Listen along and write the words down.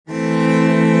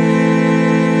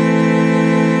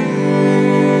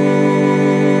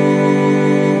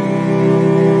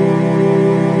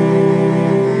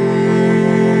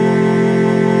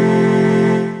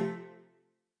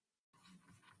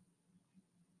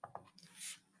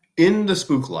In the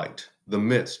Spooklight, The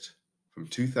Mist from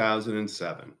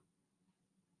 2007.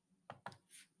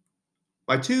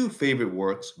 My two favorite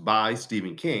works by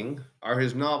Stephen King are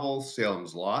his novel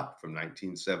Salem's Lot from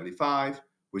 1975,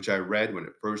 which I read when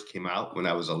it first came out when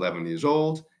I was 11 years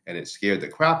old, and it scared the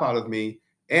crap out of me,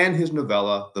 and his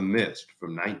novella The Mist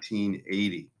from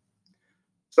 1980.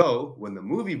 So, when the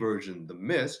movie version The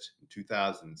Mist in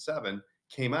 2007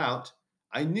 came out,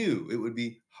 I knew it would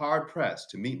be hard pressed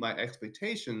to meet my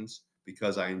expectations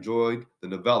because I enjoyed the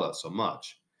novella so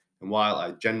much. And while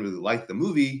I generally liked the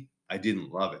movie, I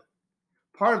didn't love it.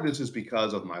 Part of this is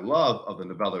because of my love of the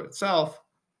novella itself,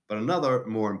 but another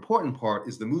more important part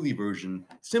is the movie version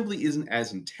simply isn't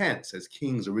as intense as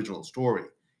King's original story,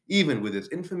 even with its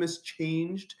infamous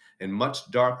changed and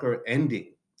much darker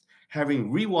ending.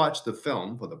 Having rewatched the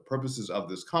film for the purposes of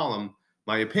this column,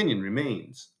 my opinion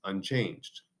remains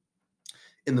unchanged.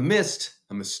 In The Mist,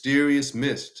 a mysterious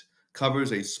mist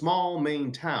covers a small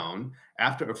Maine town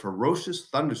after a ferocious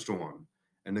thunderstorm,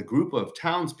 and a group of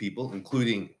townspeople,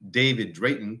 including David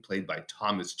Drayton, played by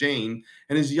Thomas Jane,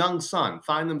 and his young son,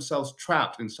 find themselves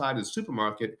trapped inside a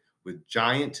supermarket with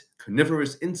giant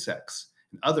carnivorous insects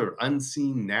and other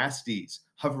unseen nasties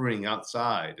hovering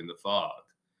outside in the fog.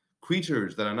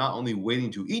 Creatures that are not only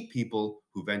waiting to eat people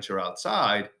who venture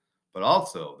outside, but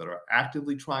also that are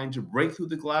actively trying to break through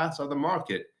the glass of the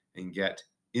market and get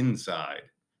inside.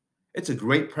 It's a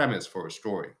great premise for a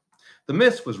story. The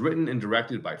Mist was written and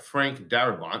directed by Frank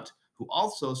Darabont, who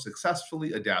also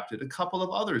successfully adapted a couple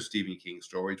of other Stephen King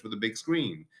stories for the big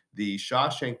screen: The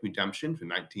Shawshank Redemption from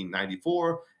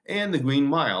 1994 and The Green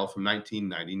Mile from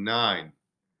 1999.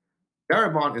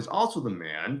 Darabont is also the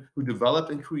man who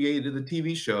developed and created the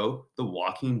TV show The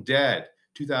Walking Dead,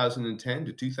 2010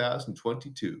 to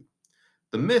 2022.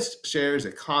 The Mist shares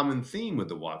a common theme with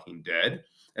The Walking Dead,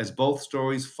 as both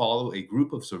stories follow a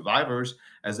group of survivors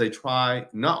as they try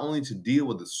not only to deal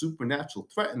with the supernatural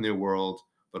threat in their world,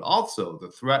 but also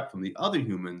the threat from the other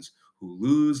humans who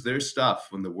lose their stuff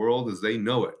when the world as they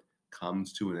know it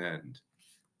comes to an end.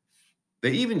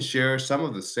 They even share some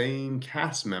of the same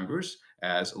cast members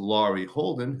as Laurie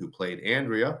Holden, who played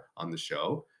Andrea on the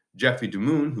show, Jeffrey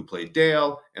DeMoon, who played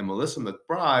Dale, and Melissa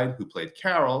McBride, who played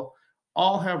Carol,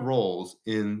 all have roles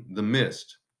in The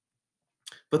Mist.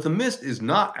 But The Mist is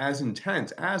not as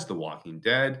intense as The Walking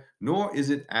Dead, nor is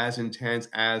it as intense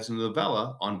as the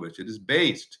novella on which it is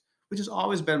based, which has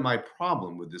always been my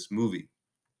problem with this movie.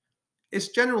 It's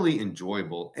generally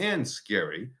enjoyable and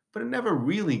scary, but it never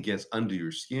really gets under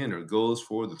your skin or goes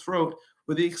for the throat,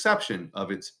 with the exception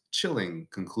of its chilling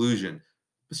conclusion.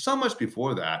 But so much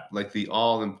before that, like the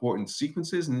all important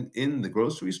sequences in the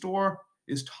grocery store,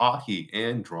 is talky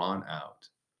and drawn out.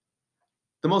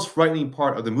 The most frightening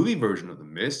part of the movie version of The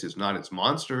Mist is not its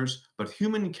monsters, but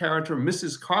human character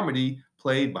Mrs. Carmody,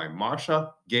 played by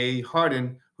Marsha Gay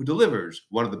Harden, who delivers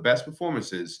one of the best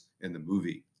performances in the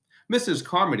movie. Mrs.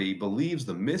 Carmody believes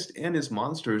the mist and its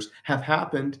monsters have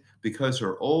happened because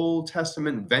her Old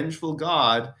Testament vengeful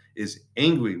God is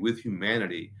angry with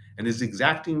humanity and is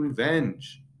exacting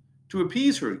revenge. To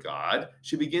appease her God,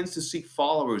 she begins to seek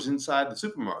followers inside the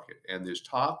supermarket, and there's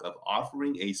talk of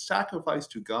offering a sacrifice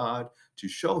to God to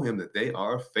show him that they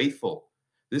are faithful.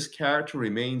 This character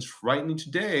remains frightening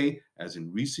today, as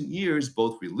in recent years,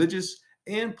 both religious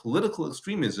and political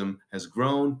extremism has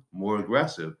grown more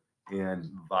aggressive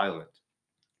and violent.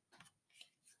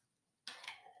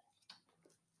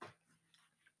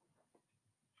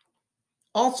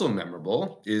 Also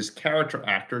memorable is character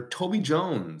actor Toby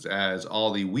Jones as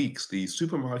Ollie Weeks, the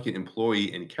supermarket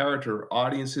employee and character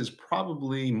audiences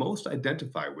probably most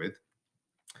identify with,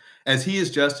 as he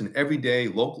is just an everyday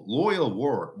loyal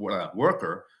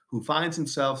worker who finds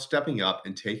himself stepping up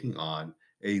and taking on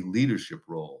a leadership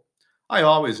role. I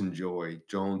always enjoy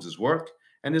Jones's work,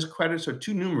 and his credits are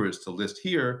too numerous to list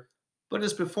here, but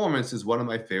his performance is one of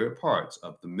my favorite parts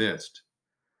of The Mist.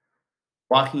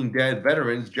 Walking Dead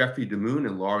veterans Jeffrey DeMoon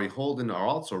and Laurie Holden are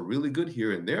also really good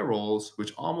here in their roles,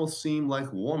 which almost seem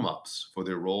like warm ups for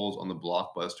their roles on the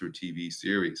blockbuster TV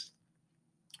series.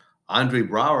 Andre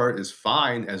Brower is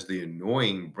fine as the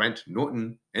annoying Brent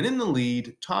Norton, and in the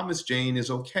lead, Thomas Jane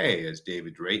is okay as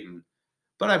David Drayton,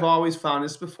 but I've always found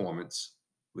his performance,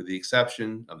 with the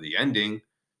exception of the ending,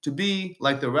 to be,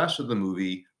 like the rest of the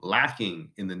movie,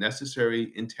 lacking in the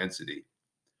necessary intensity.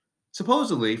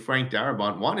 Supposedly, Frank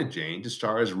Darabont wanted Jane to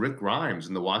star as Rick Grimes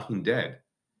in The Walking Dead.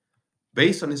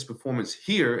 Based on his performance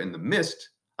here in The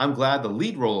Mist, I'm glad the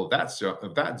lead role of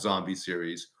that zombie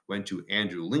series went to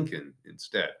Andrew Lincoln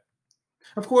instead.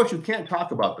 Of course, you can't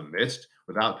talk about The Mist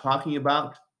without talking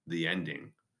about the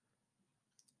ending.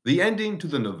 The ending to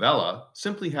the novella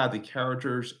simply had the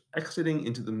characters exiting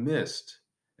into the mist,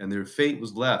 and their fate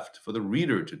was left for the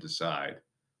reader to decide,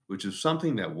 which is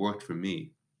something that worked for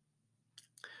me.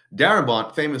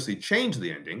 Darabont famously changed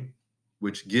the ending,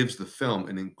 which gives the film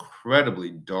an incredibly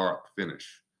dark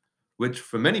finish, which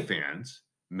for many fans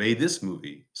made this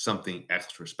movie something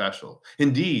extra special.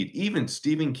 Indeed, even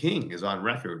Stephen King is on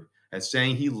record as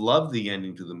saying he loved the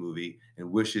ending to the movie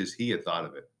and wishes he had thought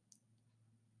of it.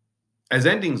 As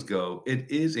endings go,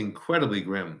 it is incredibly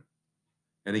grim.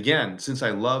 And again, since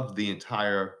I loved the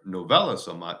entire novella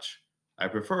so much, I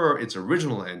prefer its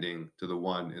original ending to the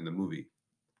one in the movie.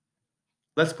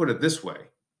 Let's put it this way: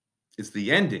 it's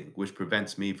the ending which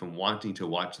prevents me from wanting to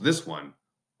watch this one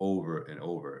over and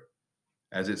over,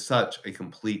 as it's such a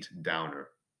complete downer.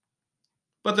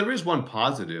 But there is one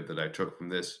positive that I took from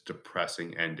this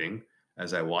depressing ending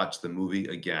as I watched the movie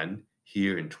again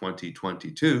here in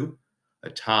 2022, a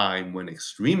time when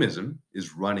extremism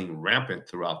is running rampant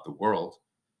throughout the world.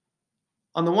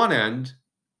 On the one end,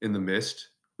 in the mist,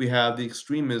 we have the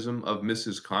extremism of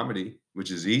Mrs. Carmody,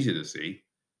 which is easy to see.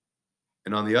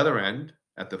 And on the other end,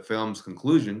 at the film's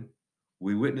conclusion,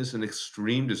 we witness an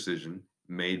extreme decision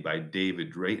made by David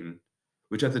Drayton,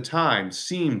 which at the time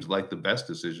seemed like the best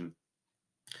decision,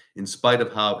 in spite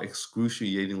of how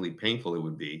excruciatingly painful it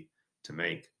would be to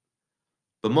make.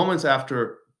 But moments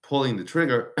after pulling the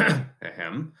trigger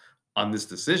ahem, on this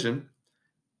decision,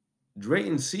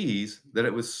 Drayton sees that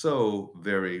it was so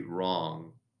very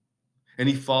wrong, and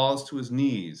he falls to his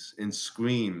knees and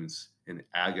screams in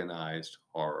agonized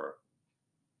horror.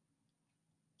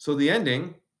 So the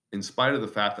ending, in spite of the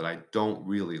fact that I don't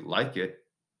really like it,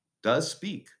 does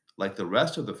speak, like the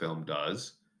rest of the film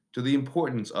does, to the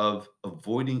importance of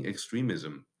avoiding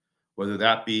extremism, whether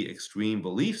that be extreme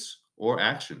beliefs or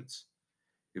actions.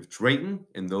 If Drayton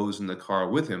and those in the car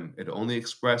with him had only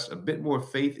expressed a bit more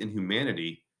faith in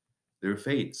humanity, their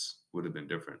fates would have been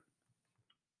different.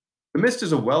 The Mist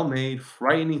is a well made,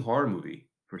 frightening horror movie.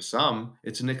 For some,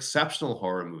 it's an exceptional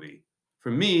horror movie. For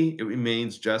me, it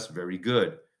remains just very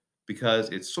good because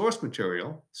its source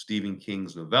material, Stephen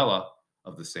King's novella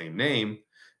of the same name,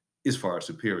 is far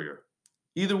superior.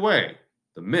 Either way,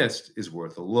 The Mist is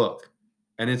worth a look,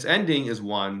 and its ending is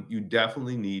one you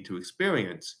definitely need to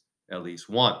experience at least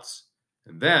once.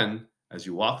 And then, as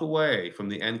you walk away from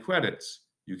the end credits,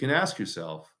 you can ask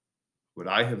yourself, would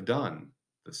I have done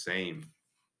the same?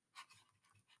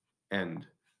 End